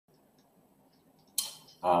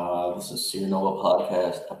This is Sierra Nova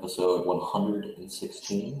Podcast, episode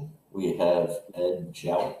 116. We have Ed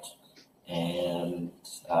Jowett, and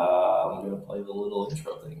I'm going to play the little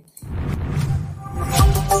intro thing.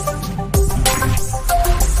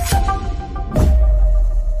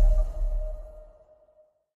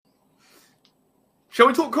 Shall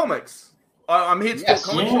we talk comics? I'm here to talk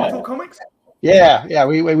comics. Shall we talk comics? Yeah.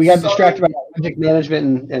 We got distracted by project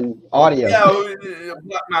management and audio. Yeah,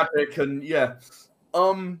 Black Magic and yeah.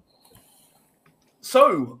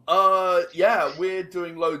 We're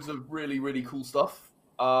doing loads of really cool stuff.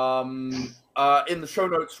 In the show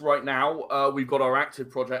notes right now, we've got our active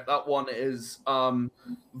project. That one is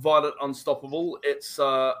Violet Unstoppable. It's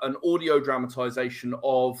an audio dramatization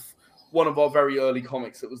of one of our very early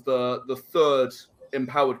comics. It was the third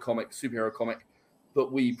empowered comic, superhero comic, that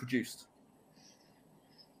we produced.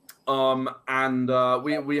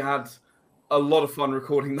 We had a lot of fun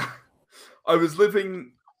recording that.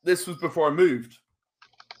 This was before I moved.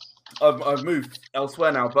 I've moved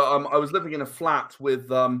elsewhere now, but I was living in a flat with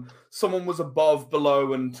someone was above,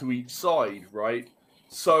 below, and to each side, right?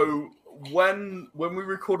 So when we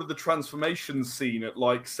recorded the transformation scene at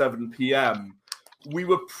like 7 p.m., we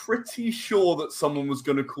were pretty sure that someone was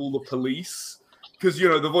going to call the police because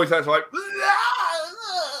the voice actor like,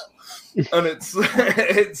 and it's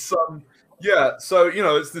so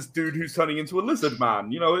it's this dude who's turning into a lizard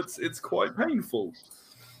man. It's quite painful.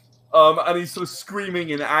 And he's sort of screaming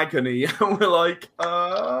in agony, and we're like,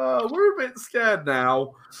 we're a bit scared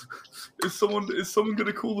now. Is someone going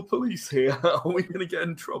to call the police here? Are we going to get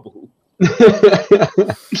in trouble?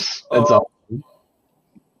 That's awesome.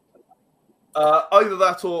 Either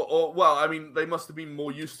that or they must have been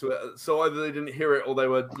more used to it. So either they didn't hear it, or they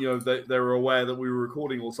were, they were aware that we were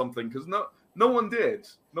recording or something. Because no one did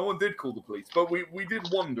call the police, but we did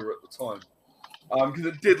wonder at the time. Because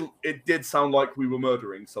it did sound like we were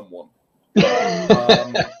murdering someone.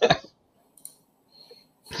 I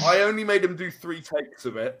only made him do 3 takes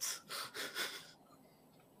of it.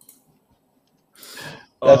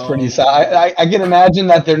 That's pretty sad. I can imagine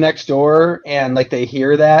that they're next door and like they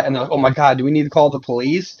hear that and they're like, oh my god, do we need to call the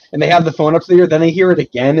police? And they have the phone up there, then they hear it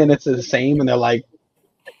again and it's the same, and they're like,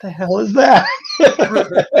 what the hell is that?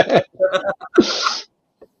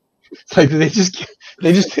 It's like, they just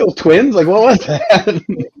kill twins? Like, what was that?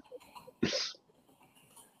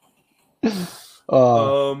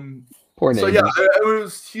 Poor neighbors. So yeah, it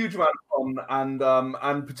was a huge amount of fun, and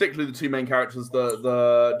particularly the 2 main characters,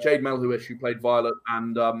 the Jade Melhuish, who played Violet,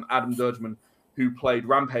 and Adam Dirgeman, who played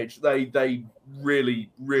Rampage. They really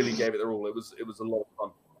gave it their all. It was a lot of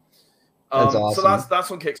fun. That's awesome. So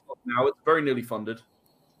that's on Kickstarter now. It's very nearly funded.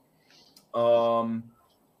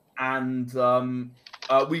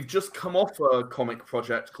 We've just come off a comic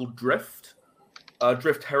project called Drift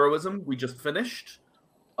Heroism. We just finished.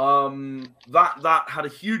 That had a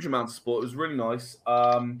huge amount of support. It was really nice.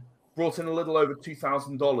 Brought in a little over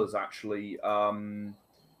 $2,000 actually,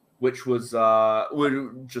 which was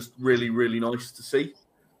just really nice to see.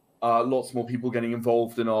 Lots more people getting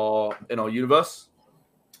involved in our universe.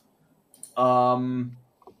 That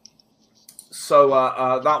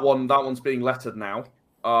one's being lettered now.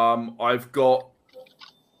 I've got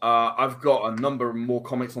a number more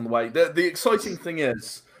comics on the way. The exciting thing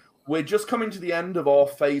is, we're just coming to the end of our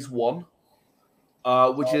phase 1,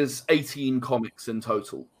 which is 18 comics in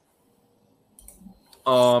total.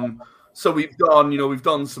 So we've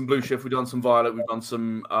done some Blue Shift, we've done some Violet, we've done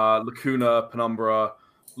some Lacuna, Penumbra,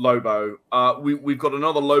 Lobo. We've got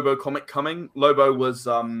another Lobo comic coming. Lobo was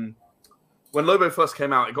when Lobo first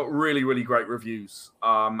came out, it got really great reviews.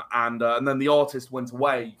 And then the artist went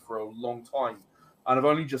away for a long time. And I've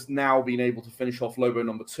only just now been able to finish off Lobo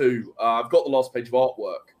number 2. I've got the last page of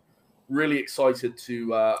artwork. Really excited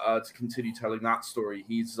to continue telling that story.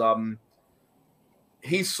 He's sort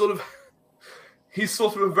of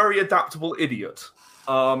a very adaptable idiot.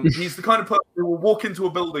 He's the kind of person who will walk into a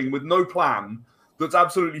building with no plan that's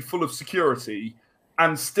absolutely full of security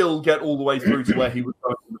and still get all the way through to where he was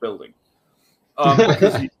going in the building.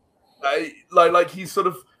 Because he's sort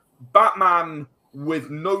of Batman with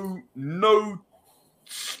no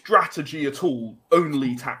strategy at all,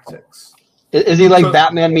 only tactics. Is he like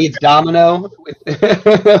Batman meets Domino?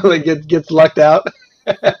 Like gets lucked out?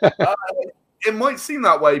 It might seem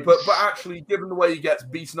that way, but actually, given the way he gets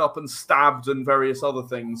beaten up and stabbed and various other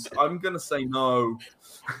things, I'm going to say no.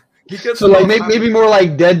 So like maybe more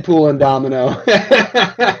like Deadpool and Domino.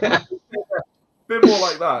 Bit more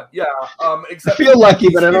like that, yeah. Except I feel lucky,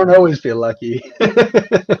 but I don't always feel lucky.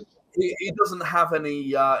 he doesn't have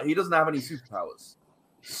any. He doesn't have any superpowers.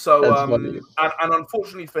 So and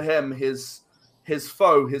unfortunately for him, his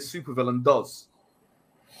foe, his supervillain, does.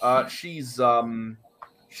 She's a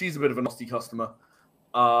bit of a nasty customer.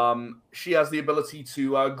 She has the ability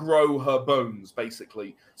to grow her bones,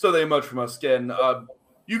 basically, so they emerge from her skin.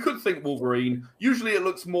 You could think Wolverine. Usually, it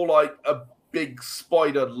looks more like a big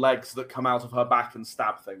spider legs that come out of her back and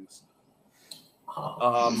stab things.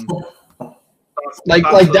 Like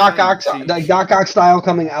Doc Ock, like Doc Ock style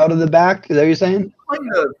coming out of the back. Is that what you're saying?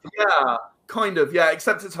 Kind of, yeah.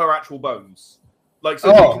 Except it's her actual bones. Like, so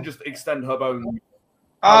you can just extend her bones.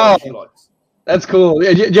 Oh, she likes. That's cool.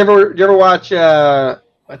 Did you ever watch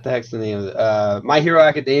what the heck's the name of it? My Hero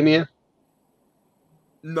Academia?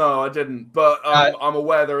 No, I didn't. But I'm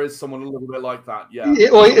aware there is someone a little bit like that. Yeah.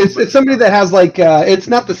 It's somebody that has like it's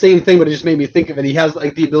not the same thing, but it just made me think of it. He has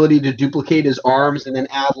like the ability to duplicate his arms and then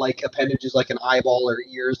add like appendages like an eyeball or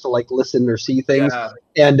ears to like listen or see things. Yeah.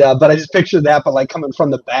 And but I just pictured that, but like coming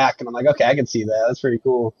from the back, and I'm like, okay, I can see that. That's pretty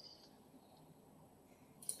cool.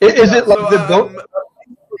 Is it like the bone?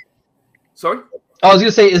 Sorry? I was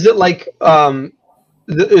gonna say, is it like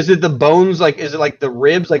is it the bones? Like, is it like the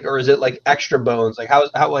ribs? Like, or is it like extra bones? Like, how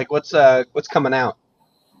like what's coming out?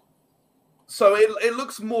 So it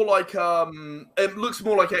looks more like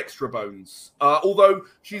extra bones. Although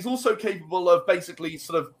she's also capable of basically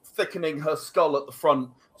sort of thickening her skull at the front.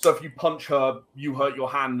 So if you punch her, you hurt your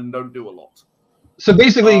hand and don't do a lot. So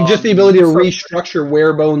basically, just the ability to restructure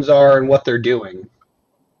where bones are and what they're doing.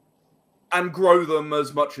 And grow them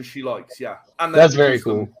as much as she likes, yeah. And that's very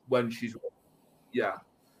cool. When she's, yeah.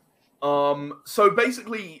 So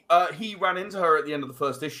basically, he ran into her at the end of the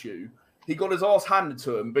first issue. He got his ass handed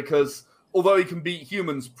to him because although he can beat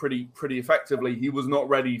humans pretty effectively, he was not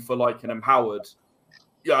ready for like an empowered.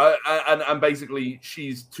 Yeah, and basically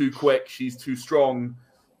she's too quick, she's too strong,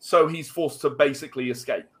 so he's forced to basically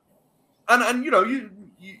escape. And you know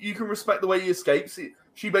you can respect the way he escapes.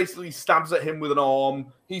 She basically stabs at him with an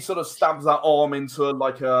arm. He sort of stabs that arm into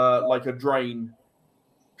like a drain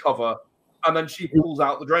cover, and then she pulls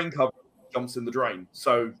out the drain cover, jumps in the drain,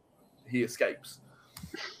 so he escapes.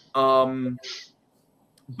 But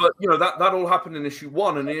you know that all happened in issue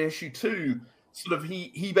 1, and in issue 2, sort of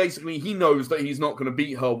he basically knows that he's not going to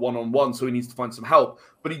beat her one-on-one, so he needs to find some help.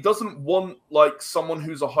 But he doesn't want like someone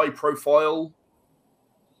who's a high-profile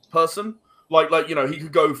person. Like you know, he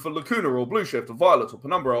could go for Lacuna or Blue Shift or Violet or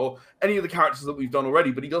Penumbra or any of the characters that we've done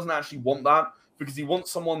already, but he doesn't actually want that because he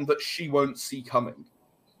wants someone that she won't see coming.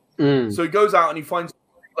 So he goes out and he finds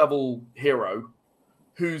a level hero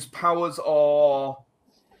whose powers are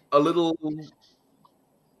a little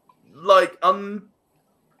like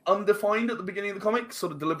undefined at the beginning of the comic,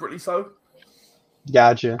 sort of deliberately so.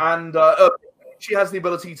 Gotcha. And she has the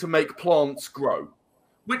ability to make plants grow,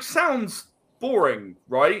 which sounds boring,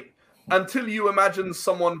 right? Until you imagine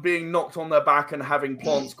someone being knocked on their back and having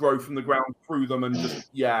plants grow from the ground through them, and just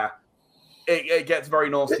it gets very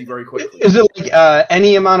nasty very quickly. Is it like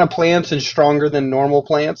any amount of plants and stronger than normal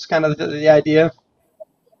plants? Kind of the idea.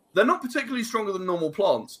 They're not particularly stronger than normal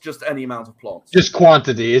plants, just any amount of plants. Just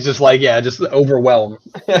quantity. It's just like just overwhelm.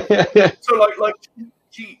 So like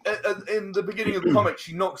she in the beginning of the comic,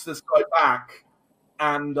 she knocks this guy back,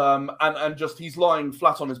 and just he's lying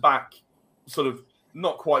flat on his back, sort of.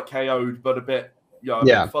 Not quite KO'd, but a bit,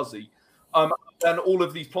 bit fuzzy. And all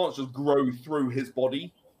of these plants just grow through his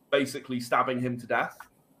body, basically stabbing him to death.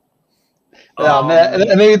 Oh man! And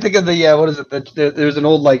then you think of the what is it? There's an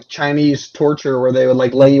old like Chinese torture where they would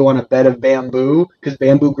like lay you on a bed of bamboo because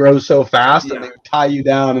bamboo grows so fast, and they would tie you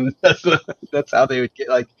down, and that's how they would get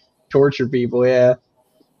like torture people. Yeah,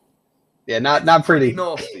 not pretty.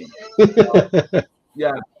 Nasty.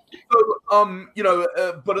 Yeah. So, you know,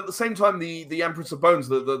 but at the same time, the Empress of Bones,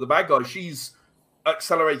 the bad guy, she's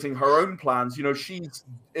accelerating her own plans. You know, she's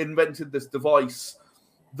invented this device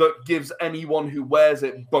that gives anyone who wears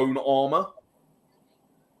it bone armor.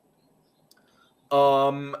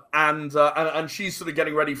 And she's sort of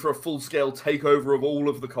getting ready for a full-scale takeover of all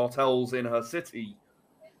of the cartels in her city.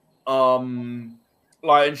 And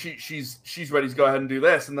she's ready to go ahead and do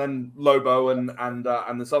this, and then Lobo and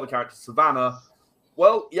this other character, Savannah.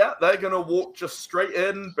 Well, yeah, they're going to walk just straight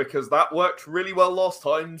in because that worked really well last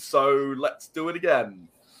time, so let's do it again.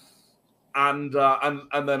 And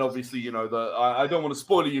then obviously, you know, I don't want to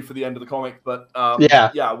spoil you for the end of the comic, but we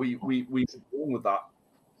along with that.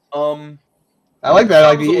 I like that.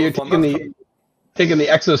 Like you're taking the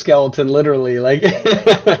exoskeleton literally, like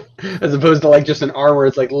as opposed to like just an armor.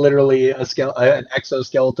 It's like literally an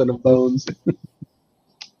exoskeleton of bones.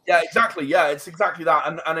 Yeah, exactly. Yeah, it's exactly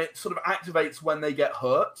that. And it sort of activates when they get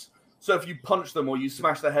hurt. So if you punch them or you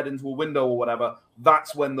smash their head into a window or whatever,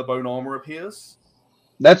 that's when the bone armor appears.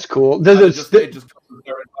 That's cool. It just covers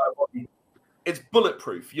their entire body. It's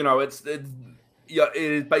bulletproof. You know, yeah, it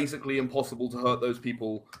is basically impossible to hurt those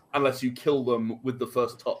people unless you kill them with the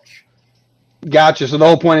first touch. Gotcha. So the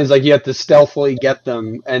whole point is like you have to stealthily get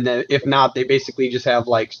them, and then if not, they basically just have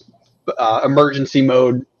like emergency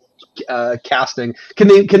mode casting. Can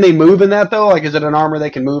they move in that though? Like, is it an armor they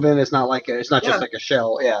can move in? It's not like it's not just like a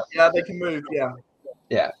shell. Yeah. Yeah, they can move. Yeah.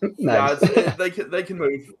 Yeah. Nice. Yeah, they can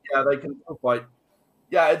move. Yeah, they can fight.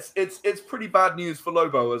 Yeah, it's pretty bad news for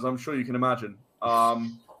Lobo, as I'm sure you can imagine.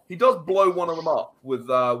 He does blow one of them up with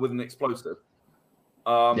an explosive.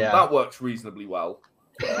 That works reasonably well.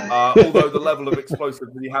 Although the level of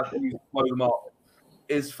explosive that you have to use to blow them up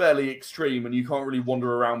is fairly extreme, and you can't really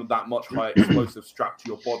wander around with that much high explosive strapped to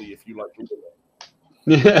your body if you like to do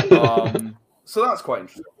it. So that's quite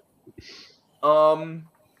interesting. So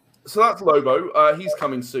that's Lobo. He's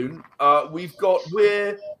coming soon.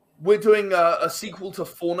 We're doing a sequel to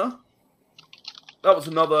Fauna. That was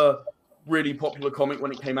another really popular comic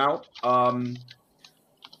when it came out. Fauna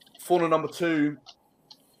number 2.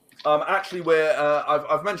 Actually,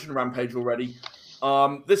 I've mentioned Rampage already.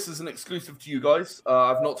 This is an exclusive to you guys.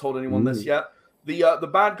 I've not told anyone this yet. The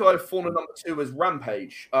bad guy of Fauna number 2 is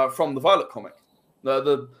Rampage from the Violet comic.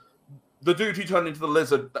 The dude who turned into the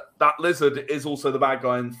lizard, that lizard is also the bad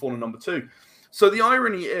guy in Fauna number 2. So the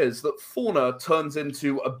irony is that Fauna turns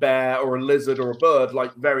into a bear or a lizard or a bird,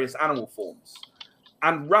 like various animal forms.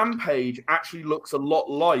 And Rampage actually looks a lot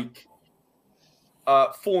like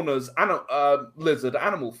Fauna's lizard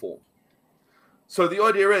animal form. So the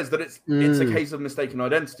idea is that it's a case of mistaken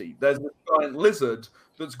identity. There's a giant lizard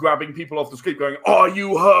that's grabbing people off the street going, "Are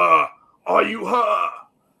you her? Are you her?"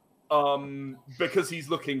 Because he's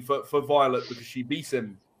looking for Violet because she beat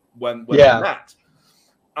him when they met.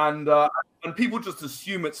 And people just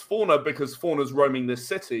assume it's Fauna because Fauna's roaming this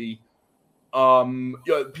city.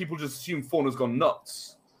 People just assume Fauna's gone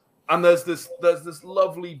nuts. And there's this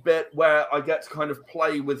lovely bit where I get to kind of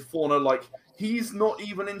play with Fauna, like he's not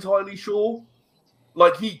even entirely sure.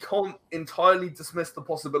 Like he can't entirely dismiss the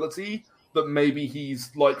possibility that maybe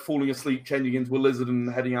he's like falling asleep, changing into a lizard and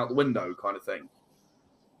heading out the window kind of thing.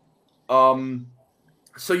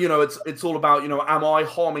 So, it's all about, am I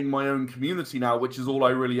harming my own community now, which is all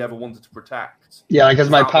I really ever wanted to protect. Yeah, because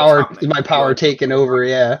my power taken over,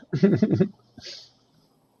 yeah.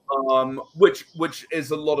 Which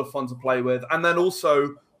is a lot of fun to play with. And then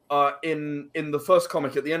also in the first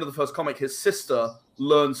comic, at the end of the first comic, his sister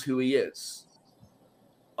learns who he is.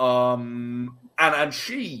 And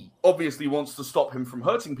she obviously wants to stop him from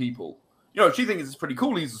hurting people. She thinks it's pretty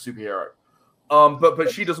cool he's a superhero.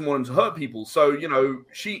 But she doesn't want him to hurt people. So,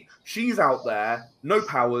 she's out there, no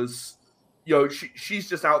powers. She's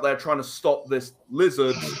just out there trying to stop this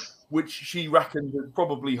lizard, which she reckons is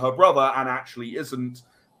probably her brother and actually isn't.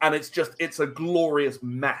 And it's a glorious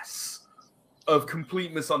mess of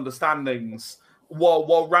complete misunderstandings.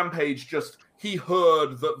 While Rampage he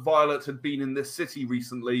heard that Violet had been in this city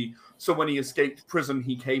recently. So when he escaped prison,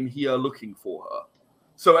 he came here looking for her.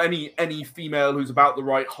 So any female who's about the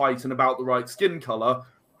right height and about the right skin color,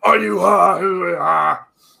 are you her?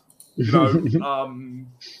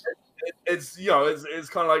 It's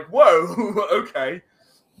kind of like, whoa, okay.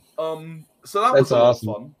 So that was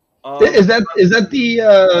awesome. Fun. Is that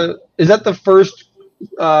the first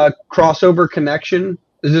crossover connection?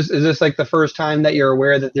 Is this like the first time that you're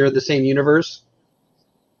aware that they're the same universe?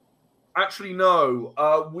 Actually,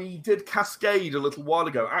 no. We did Cascade a little while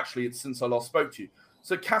ago. Actually, it's since I last spoke to you.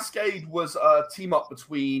 So Cascade was a team-up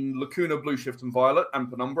between Lacuna, Blueshift, and Violet, and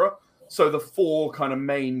Penumbra. So the 4 kind of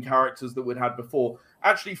main characters that we'd had before.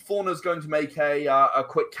 Actually, Fauna's going to make a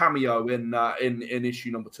quick cameo in issue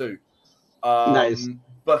number 2. Nice.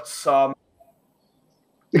 But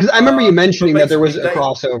because I remember you mentioning that there was a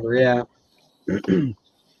crossover, yeah.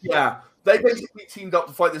 Yeah, they basically teamed up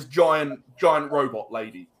to fight this giant robot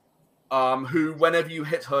lady, who, whenever you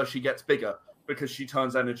hit her, she gets bigger because she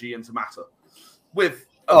turns energy into matter. With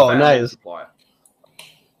a nice multiplier.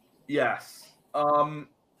 Yes.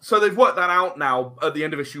 So they've worked that out now at the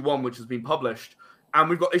end of issue 1, which has been published, and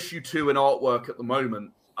we've got issue 2 in artwork at the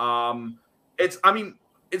moment. It's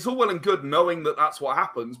all well and good knowing that that's what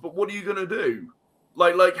happens, but what are you going to do?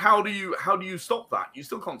 Like how do you stop that? You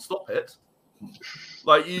still can't stop it.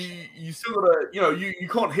 Like you still gotta, you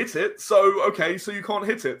can't hit it. So okay, so you can't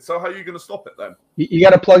hit it. So how are you gonna stop it then? You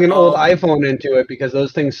got to plug an old iPhone into it because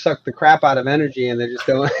those things suck the crap out of energy and they're just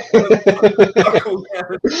going. That's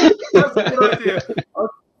a good idea.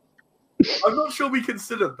 I'm not sure we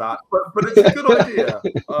considered that, but it's a good idea.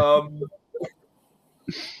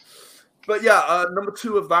 But yeah, number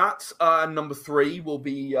 2 of that and number 3 will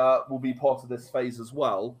be part of this phase as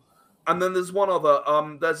well. And then there's one other.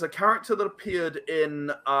 There's a character that appeared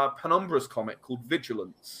in Penumbra's comic called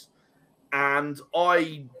Vigilance. And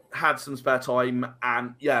I had some spare time,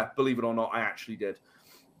 and yeah, believe it or not, I actually did.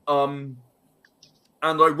 And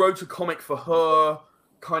I wrote a comic for her,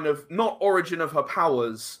 kind of not origin of her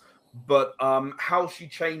powers, but how she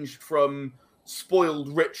changed from spoiled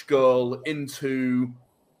rich girl into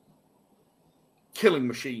killing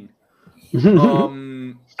machine.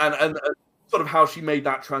 And sort of how she made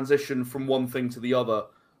that transition from one thing to the other.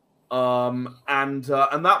 And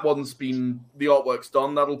that one's been, the artwork's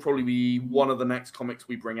done. That'll probably be one of the next comics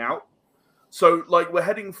we bring out. So like we're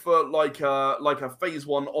heading for like a phase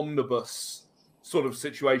 1 omnibus sort of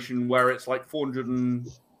situation where it's like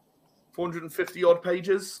 450 odd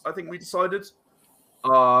pages, I think we decided.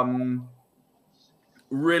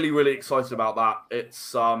 Really, really excited about that.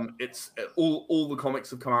 It's all the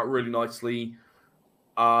comics have come out really nicely.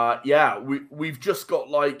 We've just got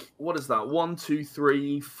like, what is that? 1, 2,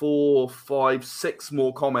 3, 4, 5, 6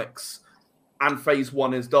 more comics, and phase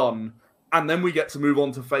 1 is done. And then we get to move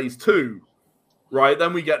on to phase 2, right?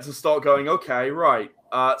 Then we get to start going, okay, right.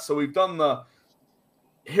 So we've done the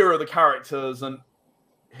here are the characters, and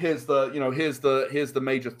here's the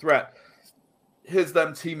major threat. Here's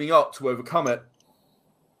them teaming up to overcome it.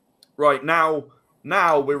 Right now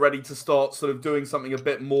we're ready to start sort of doing something a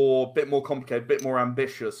bit more complicated, a bit more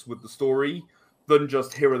ambitious with the story than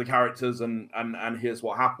just here are the characters and here's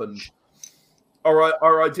what happened.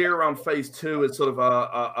 Our idea around phase 2 is sort of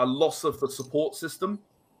a loss of the support system.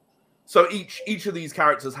 So each of these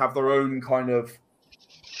characters have their own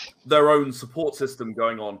support system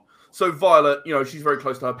going on. So Violet, she's very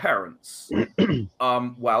close to her parents. We've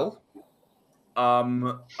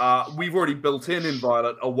already built in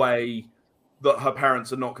Violet a way that her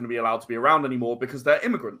parents are not going to be allowed to be around anymore because they're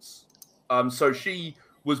immigrants. So she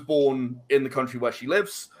was born in the country where she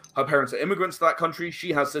lives. Her parents are immigrants to that country.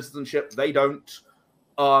 She has citizenship. They don't.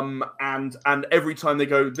 And every time they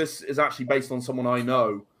go, this is actually based on someone I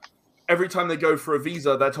know. Every time they go for a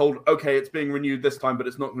visa, they're told, okay, it's being renewed this time, but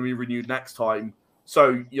it's not going to be renewed next time.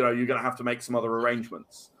 So, you're going to have to make some other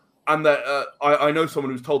arrangements. And I know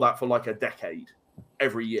someone who's told that for like a decade,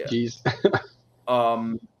 every year. Jeez.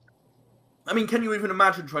 I mean, can you even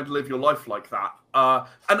imagine trying to live your life like that?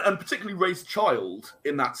 And particularly raise a child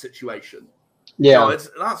in that situation? Yeah.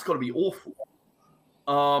 That's got to be awful.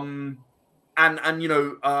 Her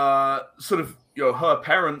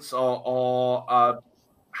parents are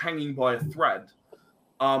hanging by a thread.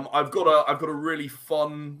 I've got a really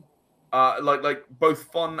fun, like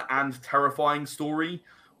both fun and terrifying story,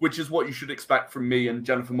 which is what you should expect from me and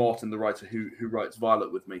Jennifer Martin, the writer who writes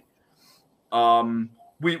Violet with me.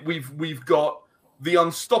 We've got the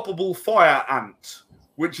Unstoppable Fire Ant,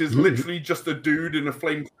 which is literally just a dude in a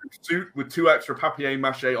flameproof suit with 2 extra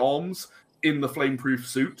papier-mâché arms in the flameproof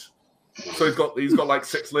suit. So he's got like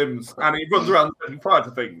 6 limbs, and he runs around setting fire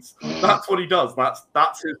to things. That's what he does.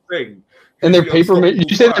 That's his thing. And they're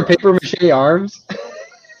did you say they're papier-mâché arms?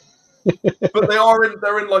 But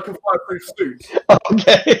they're in like a fireproof suit.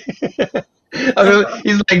 Okay.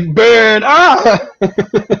 He's like, burn!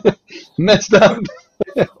 Messed up.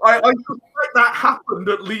 I suspect that happened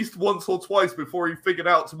at least once or twice before he figured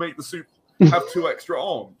out to make the suit have 2 extra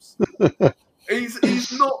arms. He's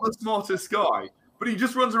not the smartest guy, but he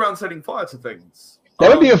just runs around setting fire to things. That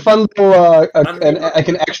would be a fun little, like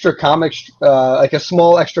an extra comic, like a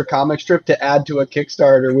small extra comic strip to add to a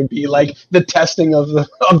Kickstarter would be like the testing of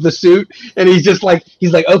the suit, and he's like,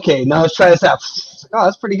 okay, now let's try this out. Oh,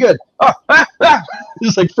 that's pretty good. Oh,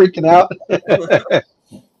 just like freaking out.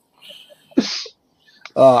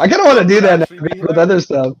 I kind of want to do that now with other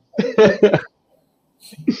stuff.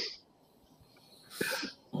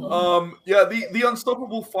 The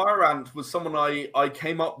Unstoppable Fire Ant was someone I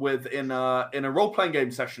came up with in a role-playing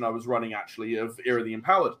game session I was running, actually, of Era the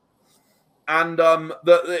Empowered. And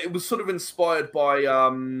it was sort of inspired by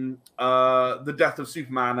the death of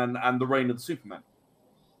Superman and the reign of the Superman.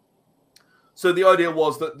 So the idea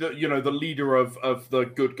was that the leader of the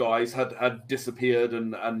good guys had disappeared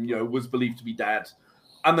and was believed to be dead.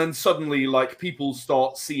 And then suddenly, like, people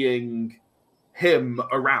start seeing him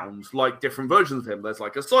around, like different versions of him. There's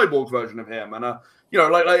like a cyborg version of him, and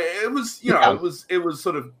it was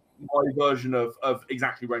sort of my version of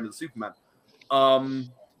exactly Reign of the Superman.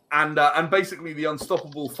 And basically the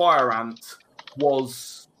Unstoppable Fire Ant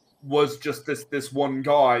was just this one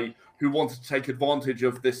guy who wanted to take advantage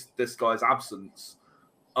of this guy's absence.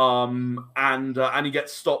 And he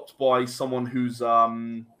gets stopped by someone who's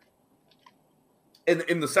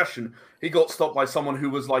in the session. He got stopped by someone who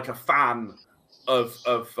was like a fan of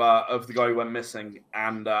the guy who went missing,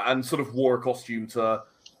 and sort of wore a costume to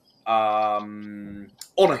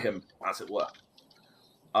honor him, as it were.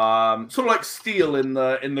 Sort of like Steel in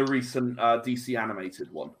the recent DC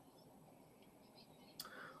animated one.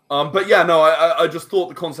 But yeah, no, I just thought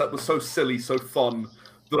the concept was so silly, so fun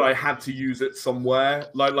that I had to use it somewhere.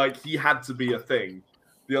 Like he had to be a thing.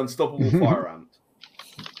 The Unstoppable Fire Ant.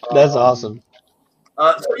 That's awesome.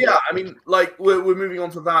 So yeah, I mean, like we're moving on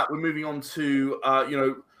to that. We're moving on to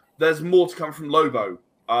there's more to come from Lobo.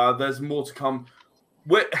 There's more to come.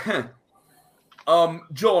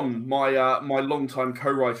 John, my longtime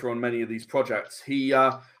co-writer on many of these projects, he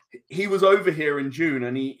was over here in June,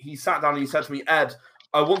 and he sat down and he said to me, Ed,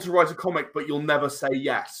 I want to write a comic, but you'll never say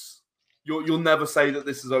yes. You'll never say that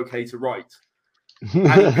this is okay to write.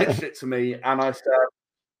 And he pitched it to me, and I said,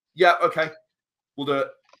 yeah, okay, we'll do it.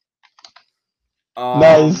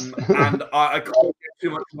 Nice. And I can't get too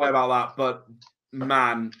much away about that, but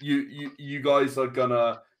man, you guys are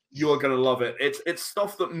gonna love it. It's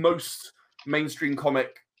stuff that most mainstream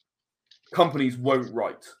comic companies won't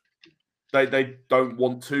write. They don't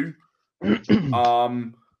want to.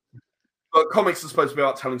 But comics are supposed to be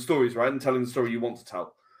about telling stories, right? And telling the story you want to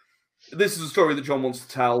tell. This is a story that John wants to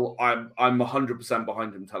tell. I'm 100%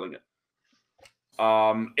 behind him telling it.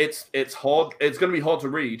 It's hard. It's going to be hard to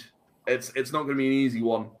read. It's not going to be an easy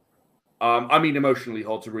one. I mean, emotionally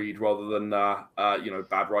hard to read rather than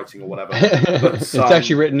bad writing or whatever. But, it's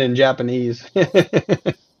actually written in Japanese.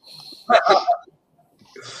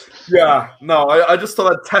 Yeah, no, I just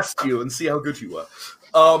thought I'd test you and see how good you were.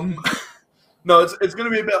 No, it's going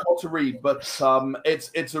to be a bit hard to read, but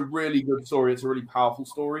it's a really good story. It's a really powerful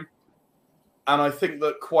story, and I think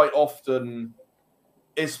that quite often,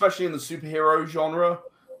 especially in the superhero genre,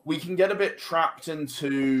 we can get a bit trapped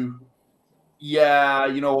into,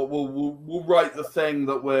 we'll write the thing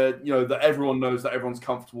that that everyone knows, that everyone's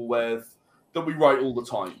comfortable with, that we write all the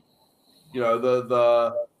time.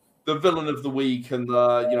 The villain of the week, and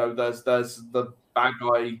there's the bad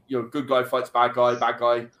guy. Good guy fights bad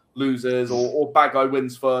guy loses, or bad guy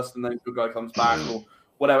wins first and then good guy comes back, or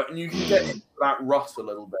whatever. And you can get into that rut a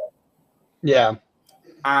little bit. Yeah.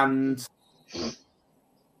 And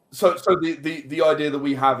so the idea that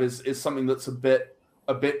we have is something that's a bit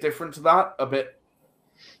different to that, a bit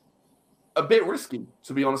risky,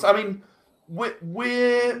 to be honest. I mean, we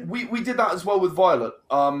did that as well with Violet.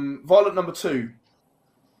 Violet number 2.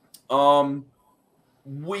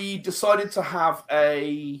 We decided to have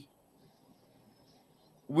a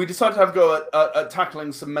go at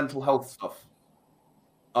tackling some mental health stuff.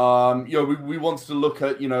 We wanted to look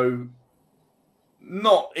at,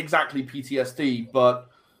 not exactly PTSD, but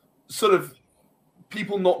sort of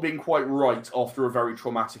people not being quite right after a very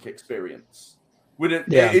traumatic experience. It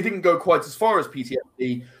didn't go quite as far as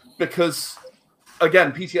PTSD because,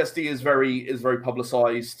 again, PTSD is very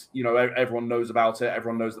publicized. Everyone knows about it.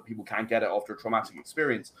 Everyone knows that people can get it after a traumatic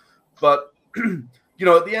experience. But at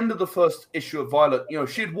the end of the first issue of Violet,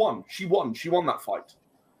 she had won. She won that fight.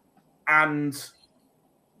 And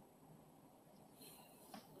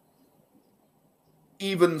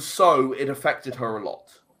even so, it affected her a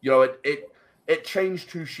lot. It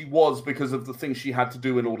changed who she was because of the things she had to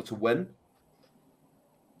do in order to win.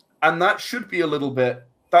 And that should be a little bit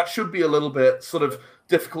sort of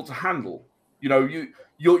difficult to handle. Your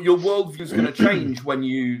worldview is going to change when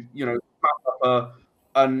you slap up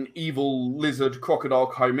an evil lizard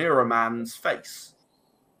crocodile chimera man's face.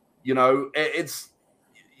 It's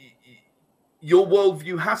your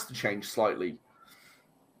worldview has to change slightly.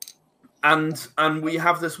 And we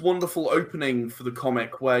have this wonderful opening for the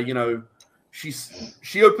comic where she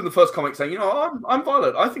opened the first comic saying, I'm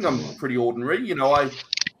Violet. I think I'm pretty ordinary.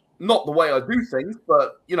 Not the way I do things,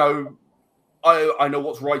 but I know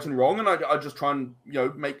what's right and wrong, and I just try and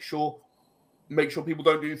make sure people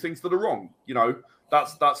don't do things that are wrong.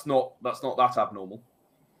 That's not that abnormal.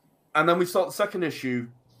 And then we start the second issue.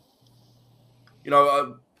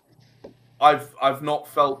 I've not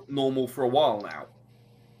felt normal for a while now.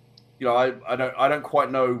 I don't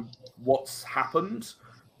quite know what's happened,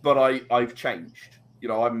 but I've changed.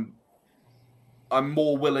 I'm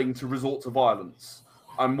more willing to resort to violence.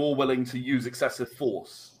 I'm more willing to use excessive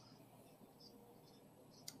force.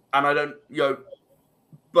 And I don't,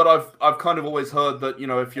 but I've kind of always heard that,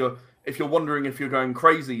 if you're wondering if you're going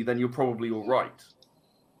crazy, then you're probably all right.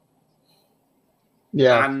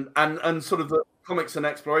 Yeah. And sort of the comics an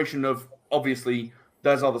exploration of, obviously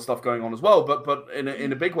there's other stuff going on as well, but in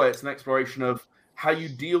a big way, it's an exploration of how you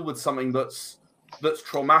deal with something that's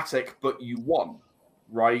traumatic, but you won,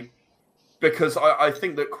 right? Because I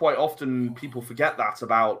think that quite often people forget that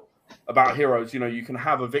about heroes. You can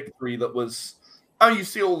have a victory that was, you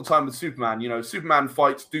see all the time with Superman. Superman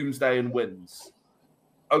fights Doomsday and wins.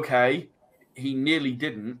 okay, he nearly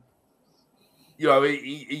didn't. You know,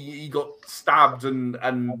 he got stabbed and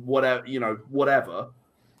whatever. You know, whatever.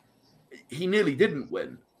 He nearly didn't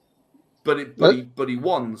win, but he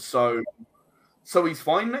won. So he's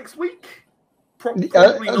fine next week. Probably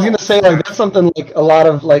I was gonna say, like, that's something like a lot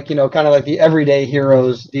of, like, kind of like the everyday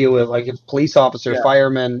heroes deal with, like if police officers,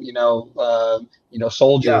 firemen,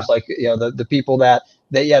 soldiers, like, the people that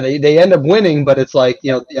they end up winning, but it's like,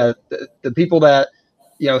 the people that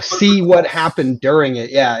see what happened during it.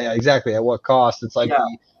 Yeah, exactly. At what cost? It's like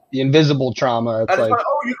the invisible trauma. It's like,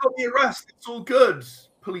 oh, you got the arrest. It's all good,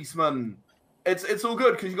 policeman. It's all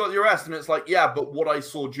good because you got the arrest, and it's like, yeah, but what I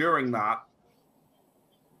saw during that.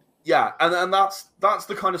 Yeah, and that's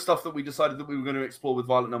the kind of stuff that we decided that we were going to explore with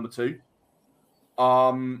Violet number 2.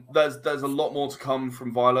 There's a lot more to come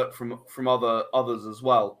from Violet from others as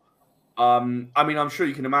well. I mean, I'm sure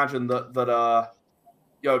you can imagine that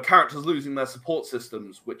characters losing their support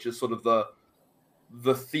systems, which is sort of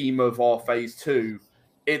the theme of our phase 2.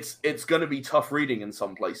 It's going to be tough reading in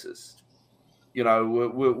some places.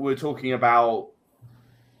 We're talking about.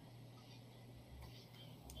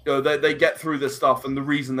 They get through this stuff, and the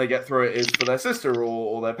reason they get through it is for their sister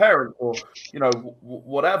or their parent or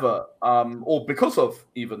whatever, or because of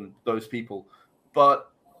even those people.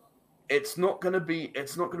 But it's not going to be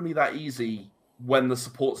that easy when the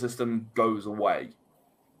support system goes away.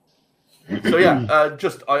 So yeah, I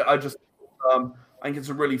think it's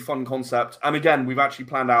a really fun concept, and again, we've actually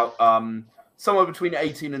planned out somewhere between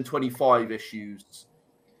 18 and 25 issues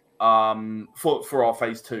for our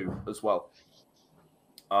phase 2 as well.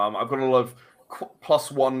 I've got a lot of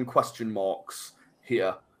 +1 question marks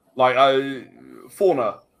here. Like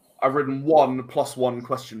Fauna, I've written 1 +1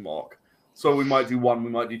 question mark. So we might do 1, we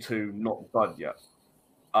might do 2, not done yet.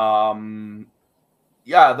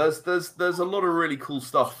 Yeah, there's a lot of really cool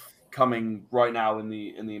stuff coming right now in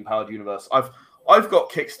the Empowered universe. I've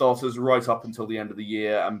got Kickstarters right up until the end of the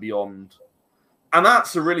year and beyond. And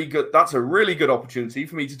that's a really good opportunity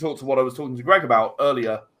for me to talk to what I was talking to Greg about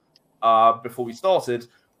earlier before we started,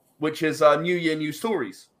 which is New Year, New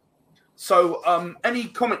Stories. So any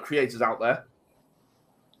comic creators out there,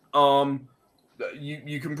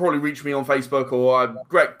 you can probably reach me on Facebook, or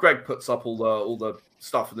Greg puts up all the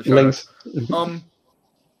stuff in the show links.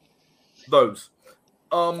 Those.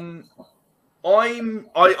 I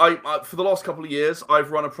for the last couple of years,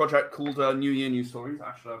 I've run a project called New Year, New Stories.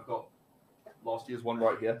 Actually, I've got last year's one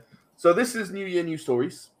right here. So this is New Year, New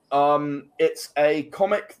Stories. It's a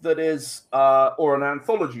comic that is, or an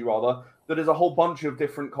anthology rather, that is a whole bunch of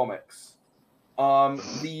different comics.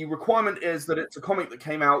 The requirement is that it's a comic that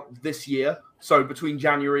came out this year, so between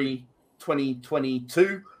January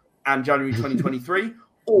 2022 and January 2023,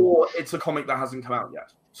 or it's a comic that hasn't come out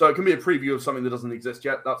yet. So it can be a preview of something that doesn't exist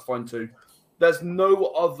yet. That's fine too. There's no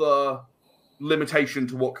other limitation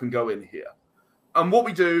to what can go in here. And what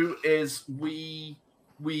we do is we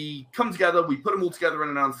come together, we put them all together in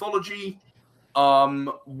an anthology.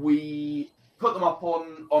 We put them up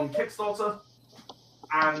on Kickstarter,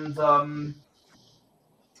 and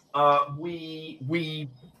we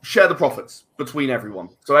share the profits between everyone.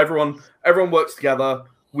 So everyone works together.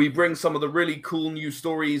 We bring some of the really cool new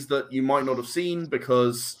stories that you might not have seen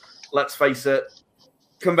because, let's face it,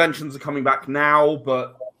 conventions are coming back now,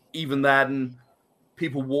 but even then,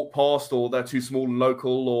 people walk past or they're too small and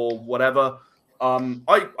local or whatever.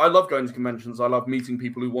 I love going to conventions. I love meeting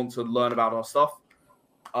people who want to learn about our stuff.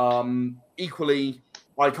 Equally,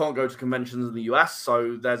 I can't go to conventions in the US,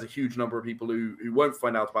 so there's a huge number of people who won't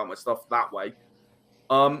find out about my stuff that way.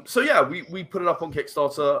 So yeah, we put it up on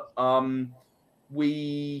Kickstarter.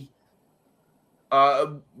 We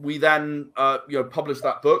then published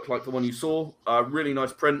that book, like the one you saw. Really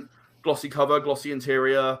nice print, glossy cover, glossy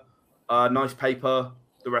interior, nice paper,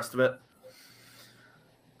 the rest of it.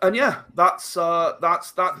 And yeah, that's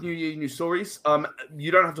New Year, New Stories.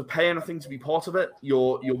 You don't have to pay anything to be part of it.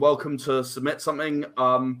 You're welcome to submit something.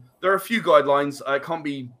 There are a few guidelines. It can't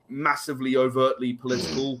be massively overtly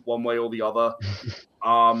political one way or the other.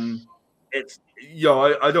 It's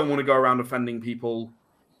I don't want to go around offending people.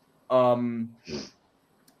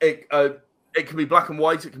 It can be black and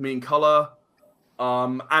white. It can be in color.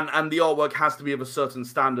 And the artwork has to be of a certain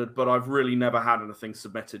standard, but I've really never had anything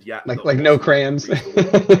submitted yet. Like no crayons.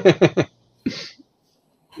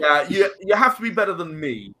 Yeah, you have to be better than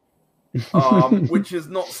me, which is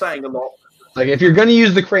not saying a lot. Like if you're going to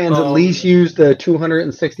use the crayons, at least use the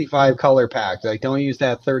 265 color pack. Like don't use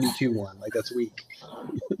that 32 one. Like that's weak.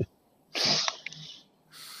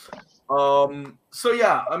 So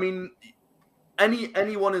yeah, I mean,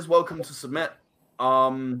 anyone is welcome to submit.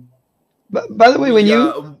 But by the way, when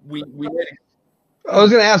we made I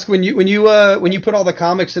was gonna ask when you put all the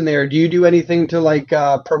comics in there, do you do anything to like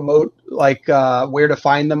promote like where to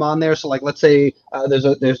find them on there? So like let's say there's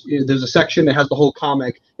a section that has the whole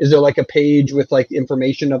comic. Is there like a page with like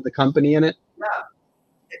information of the company in it?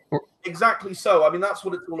 Yeah, exactly. So I mean that's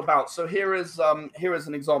what it's all about. So here is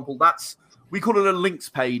an example. We call it a links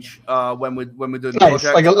page when we're doing nice,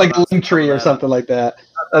 projects. like a link tree or something like that.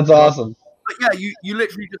 That's awesome. But yeah, you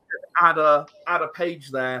literally just add a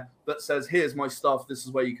page there that says, "Here's my stuff. This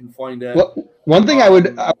is where you can find it." Well, one thing I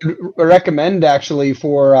would recommend actually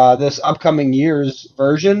for this upcoming year's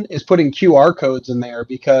version is putting QR codes in there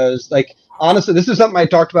because, like, honestly, this is something I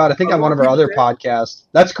talked about. I think on one of our other podcasts.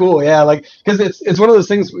 That's cool, yeah. Like, because it's one of those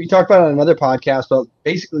things we talked about on another podcast. But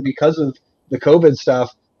basically, because of the COVID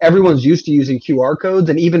stuff, everyone's used to using QR codes,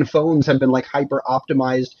 and even phones have been like hyper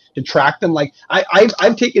optimized to track them. Like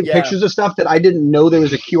I've taken pictures of stuff that I didn't know there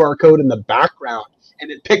was a QR code in the background, and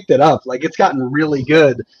it picked it up. Like it's gotten really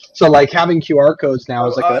good. So like having QR codes now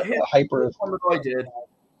is like a hyper. One that I did.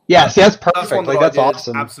 Yeah, see, that's perfect. That's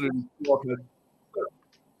awesome. Absolutely.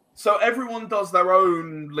 So everyone does their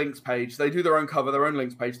own links page. They do their own cover, their own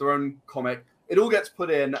links page, their own comic. It all gets put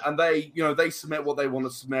in, and they submit what they want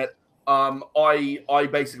to submit. I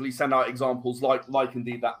basically send out examples like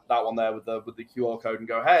indeed that one there with the QR code and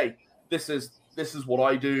go, hey, this is what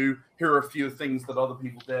I do. Here are a few things that other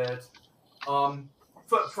people did.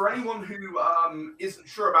 For anyone who isn't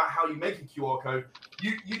sure about how you make a QR code,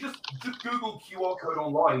 you just Google QR code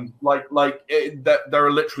online. There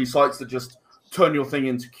are literally sites that just turn your thing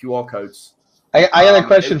into QR codes. I got a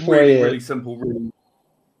question for you. Really simple, really.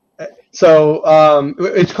 So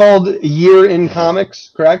it's called Year in Comics,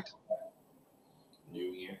 correct?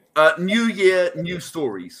 New Year, New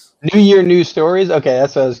Stories. New Year, New Stories? Okay,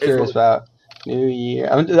 that's what I was curious about. New Year.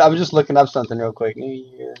 I was just looking up something real quick. New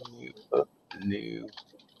Year, New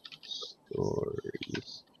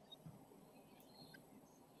Stories.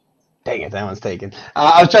 Dang it, that one's taken.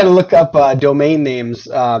 I was trying to look up domain names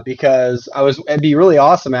because it'd be really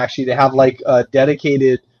awesome actually to have like a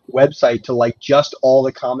dedicated website to like just all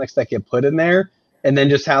the comics that get put in there. And then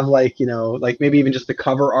just have like, like maybe even just the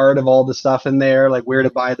cover art of all the stuff in there, like where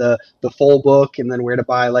to buy the full book and then where to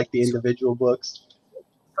buy like the individual books.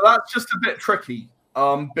 So that's just a bit tricky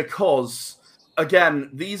because,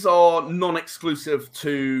 again, these are non-exclusive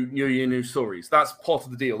to New Year, New Stories. That's part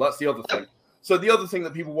of the deal. That's the other thing. So the other thing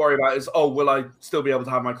that people worry about is, oh, will I still be able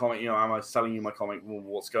to have my comic? Am I selling you my comic?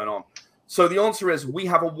 What's going on? So the answer is we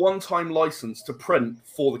have a one-time license to print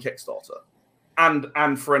for the Kickstarter.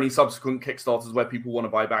 And for any subsequent Kickstarters where people want to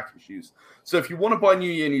buy back issues. So if you want to buy New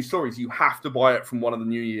Year, New Stories, you have to buy it from one of the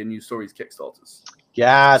New Year, New Stories Kickstarters.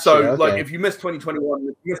 Yeah. So like if you miss 2021,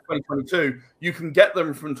 if you miss 2022, you can get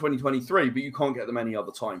them from 2023, but you can't get them any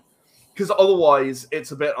other time. Because otherwise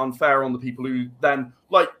it's a bit unfair on the people who then,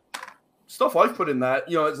 like, stuff I've put in there,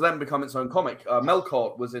 it's then become its own comic.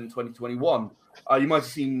 Melkart was in 2021. You might have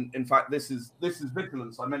seen, in fact, this is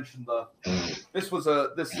Vigilance. I mentioned this is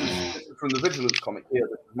from the Vigilance comic here.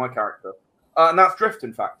 This is my character, and that's Drift,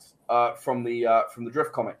 in fact, from the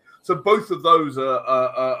Drift comic. So both of those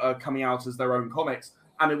are coming out as their own comics,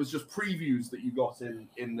 and it was just previews that you got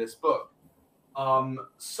in this book.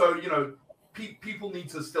 So people need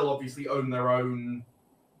to still obviously own their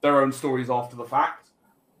own stories after the fact.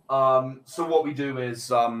 So what we do is.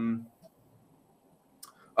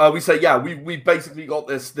 We say, we basically got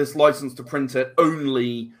this license to print it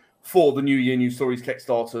only for the New Year, New Stories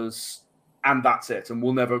Kickstarters, and that's it. And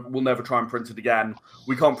we'll never try and print it again.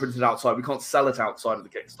 We can't print it outside. We can't sell it outside of the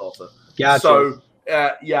Kickstarter. Gotcha. So,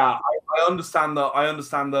 I understand that. I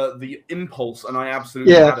understand the impulse, and I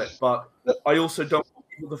absolutely had it. But I also don't want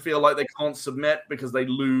people to feel like they can't submit because they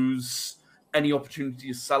lose any opportunity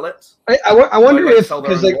to sell it. I wonder if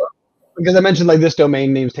because I mentioned like this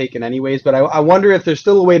domain name's taken anyways, but I wonder if there's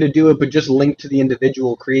still a way to do it, but just link to the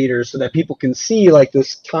individual creators so that people can see like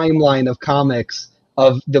this timeline of comics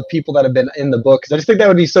of the people that have been in the book. Because I just think that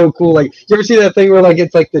would be so cool. Like, you ever see that thing where like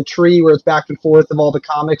it's like the tree where it's back and forth of all the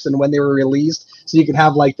comics and when they were released? So you can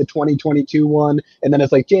have like the 2022 one, and then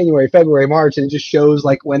it's like January, February, March, and it just shows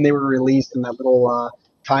like when they were released in that little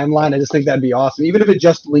timeline. I just think that'd be awesome, even if it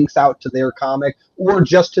just links out to their comic or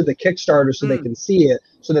just to the Kickstarter so they can see it,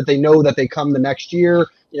 so that they know that they come the next year,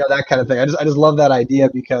 that kind of thing. I just love that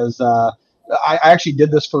idea because I actually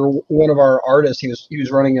did this for one of our artists. He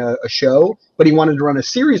was running a show, but he wanted to run a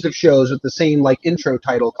series of shows with the same like intro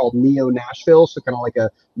title called Neo Nashville, so kind of like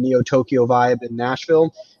a Neo Tokyo vibe in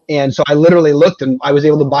Nashville. And so I literally looked, and I was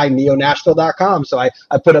able to buy neonashville.com. So I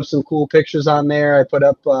put up some cool pictures on there. I put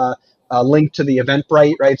up a link to the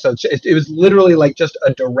Eventbrite, right? So it was literally like just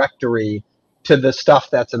a directory to the stuff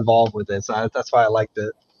that's involved with it. So that's why I liked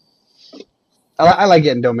it. I like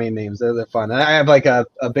getting domain names. They're fun. And I have like a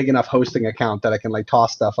big enough hosting account that I can like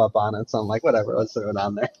toss stuff up on it. So I'm like, whatever, let's throw it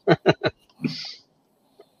on there.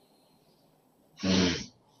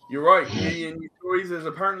 You're right. New Stories is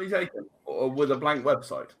apparently taken with a blank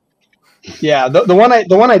website. Yeah, the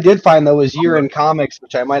one I did find though was Year in Comics,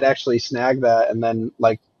 which I might actually snag that, and then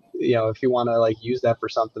like, you know, if you want to like use that for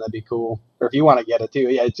something, that'd be cool. Or if you want to get it too,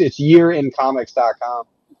 yeah, it's yearincomics.com.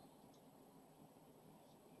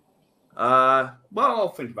 Well, I'll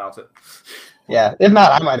think about it. Yeah, if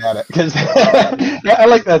not, I might add it because I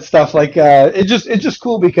like that stuff. Like, it's just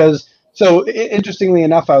cool because. So interestingly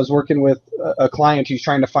enough, I was working with a client who's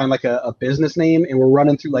trying to find like a business name, and we're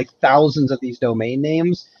running through like thousands of these domain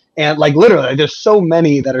names, and like literally, there's so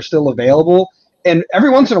many that are still available. And every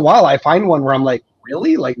once in a while, I find one where I'm like,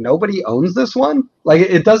 really? Like nobody owns this one? Like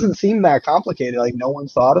it doesn't seem that complicated. Like no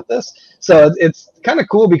one's thought of this. So it's kind of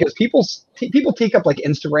cool because people take up like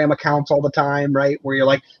Instagram accounts all the time, right? Where you're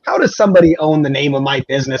like, how does somebody own the name of my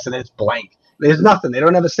business and it's blank? There's nothing. They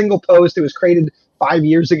don't have a single post. It was created 5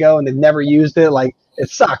 years ago and they've never used it. Like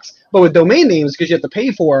it sucks. But with domain names, because you have to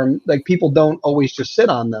pay for them, like people don't always just sit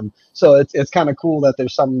on them. So it's kind of cool that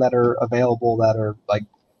there's some that are available that are like,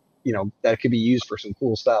 you know, that could be used for some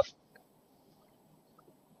cool stuff.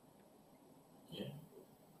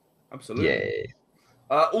 Absolutely. Yay.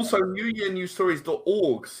 Also,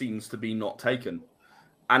 newyearnewsstories.org seems to be not taken,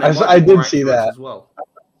 and I did see that as well.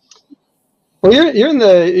 Well, you're in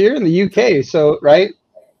the UK, so right?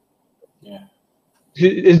 Yeah.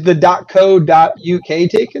 Is the .co.uk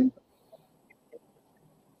taken?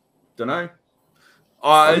 Don't know.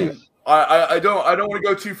 I don't want to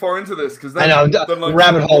go too far into this because I know like,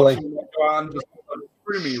 rabbit holing.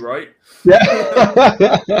 Screw me, right?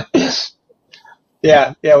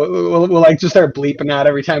 Yeah. Yeah. We'll like just start bleeping out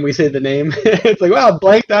every time we say the name. It's like, wow,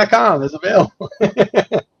 blank.com is available.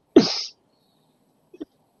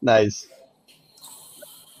 Nice.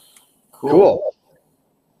 Cool.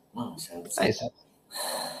 Oh, Nice.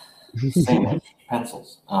 Same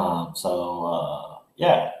pencils.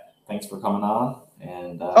 Yeah, thanks for coming on.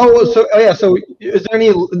 And so is there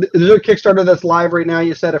a Kickstarter that's live right now?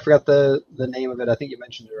 You said I forgot the name of it. I think you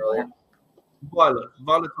mentioned it earlier. Violet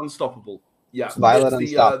Unstoppable. Yeah, Violet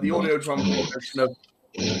it's Unstoppable. the audio drama version of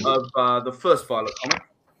the first Violet comic.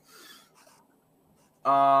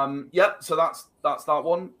 So that's that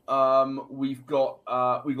one. We've got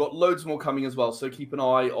loads more coming as well. So keep an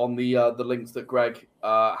eye on the links that Greg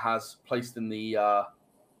has placed in the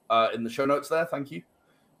show notes there. Thank you.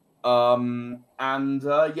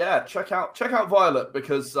 Check out Violet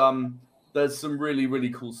because there's some really,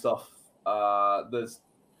 really cool stuff.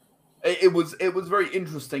 It was very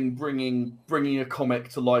interesting bringing a comic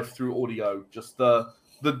to life through audio. Just the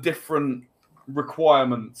different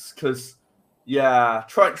requirements, because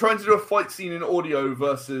trying to do a fight scene in audio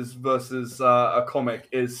versus a comic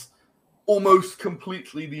is almost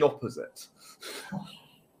completely the opposite.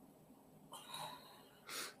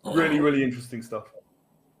 Really, really interesting stuff.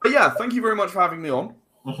 But yeah, thank you very much for having me on.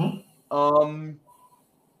 Mm-hmm.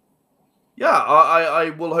 I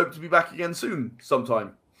will hope to be back again soon,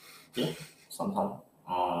 sometime. Yeah, sometime.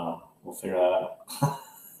 We'll figure that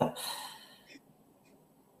out.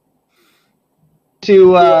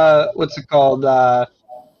 To what's it called?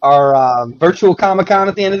 Our virtual Comic-Con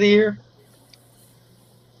at the end of the year.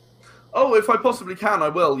 Oh, if I possibly can, I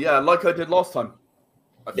will. Yeah, like I did last time.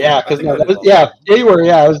 You were.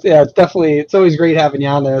 It's definitely. It's always great having you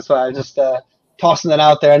on there. That's why I'm just tossing that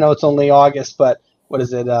out there. I know it's only August, but what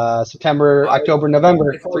is it? September, October,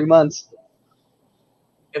 November. 3 months.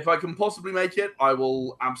 If I can possibly make it, I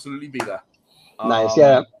will absolutely be there. Nice.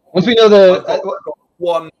 Yeah. Once we know I've got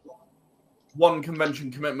one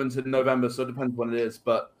convention commitment in November, so it depends when it is,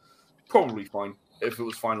 but probably fine if it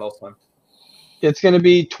was fine last time. It's going to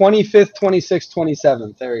be 25th, 26th,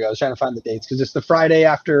 27th. There we go. I was trying to find the dates because it's the Friday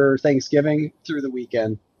after Thanksgiving through the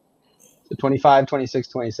weekend. So 25, 26,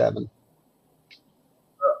 27.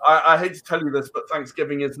 I hate to tell you this, but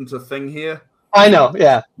Thanksgiving isn't a thing here. I know,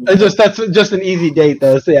 yeah. That's just an easy date,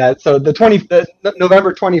 though. So, yeah. So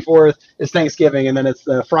November 24th is Thanksgiving, and then it's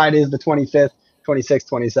the Friday is the 25th, 26th,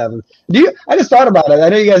 27th. I just thought about it. I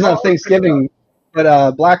know you guys have Thanksgiving,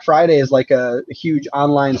 but Black Friday is like a huge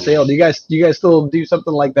online sale. Do you guys still do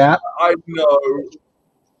something like that? I know.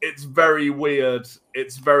 It's very weird.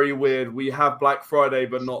 We have Black Friday,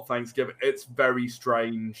 but not Thanksgiving. It's very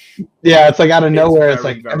strange. Yeah, it's like out of nowhere. It's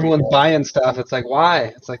like everyone's buying stuff. It's like, why?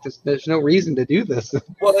 It's like there's no reason to do this.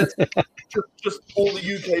 Well, it's just all the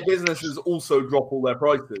UK businesses also drop all their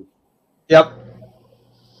prices. Yep.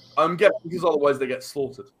 I'm guessing because otherwise they get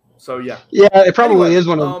slaughtered. So yeah. Yeah, it probably Anyway, is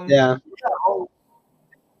one of yeah.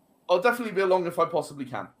 I'll definitely be along if I possibly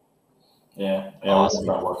can. Yeah, we're gonna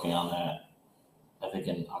start working on that. I think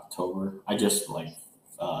in October. I just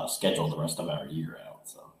scheduled the rest of our year out.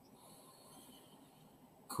 So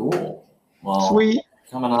cool. Well, Sweet.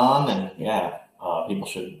 coming on, and people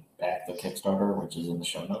should back the Kickstarter, which is in the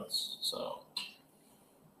show notes. So,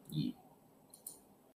 yeah.